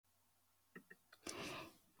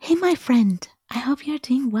Hey, my friend, I hope you're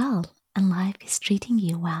doing well and life is treating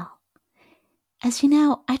you well. As you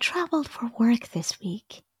know, I traveled for work this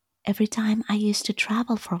week. Every time I used to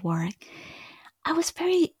travel for work, I was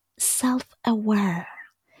very self aware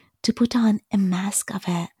to put on a mask of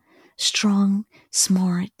a strong,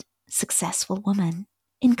 smart, successful woman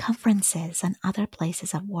in conferences and other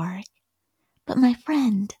places of work. But my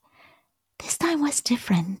friend, this time was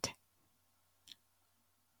different.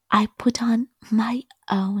 I put on my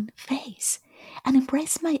own face and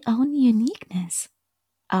embraced my own uniqueness.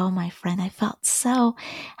 Oh, my friend, I felt so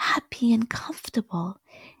happy and comfortable,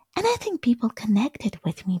 and I think people connected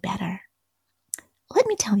with me better. Let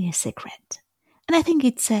me tell you a secret, and I think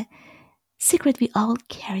it's a secret we all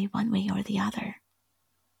carry one way or the other.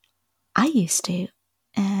 I used to,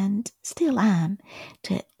 and still am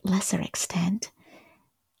to a lesser extent,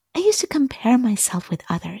 I used to compare myself with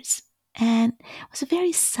others and was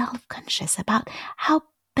very self conscious about how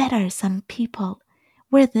better some people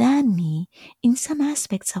were than me in some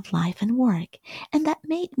aspects of life and work. And that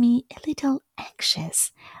made me a little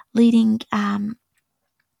anxious, leading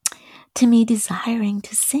to me desiring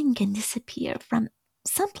to sink and disappear from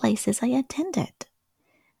some places I attended,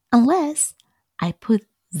 unless I put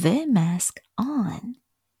the mask on.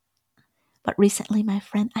 But recently, my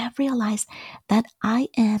friend, I have realized that I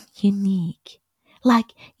am unique,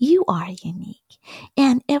 like you are unique.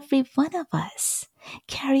 And every one of us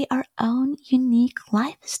carry our own unique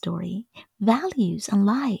life story, values, and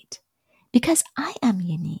light. Because I am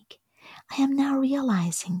unique, I am now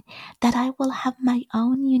realizing that I will have my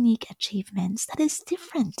own unique achievements that is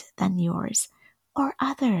different than yours or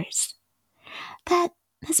others. That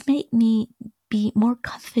has made me be more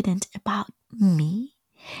confident about me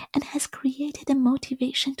and has created a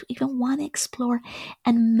motivation to even want to explore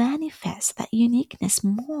and manifest that uniqueness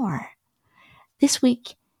more. This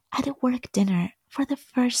week, at a work dinner, for the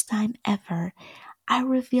first time ever, I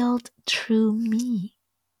revealed true me.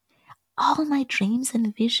 All my dreams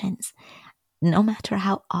and visions, no matter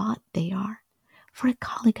how odd they are, for a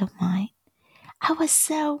colleague of mine. I was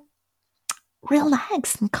so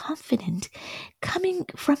relaxed and confident, coming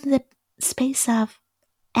from the space of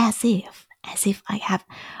as if I have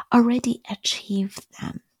already achieved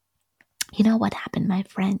them. You know what happened, my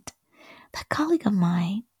friend? That colleague of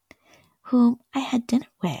mine, whom I had dinner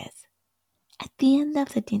with, at the end of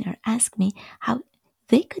the dinner asked me how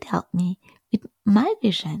they could help me with my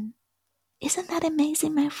vision. Isn't that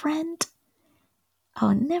amazing, my friend?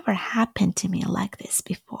 Oh, never happened to me like this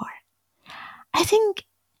before. I think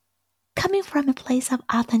coming from a place of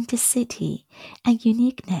authenticity and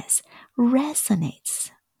uniqueness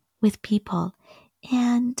resonates with people,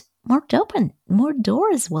 and more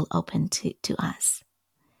doors will open to us.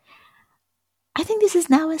 I think this is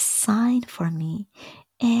now a sign for me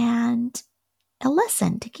and a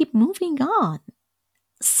lesson to keep moving on,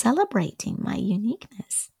 celebrating my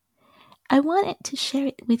uniqueness. I wanted to share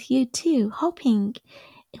it with you too, hoping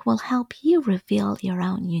it will help you reveal your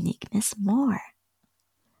own uniqueness more.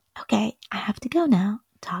 Okay, I have to go now.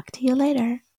 Talk to you later.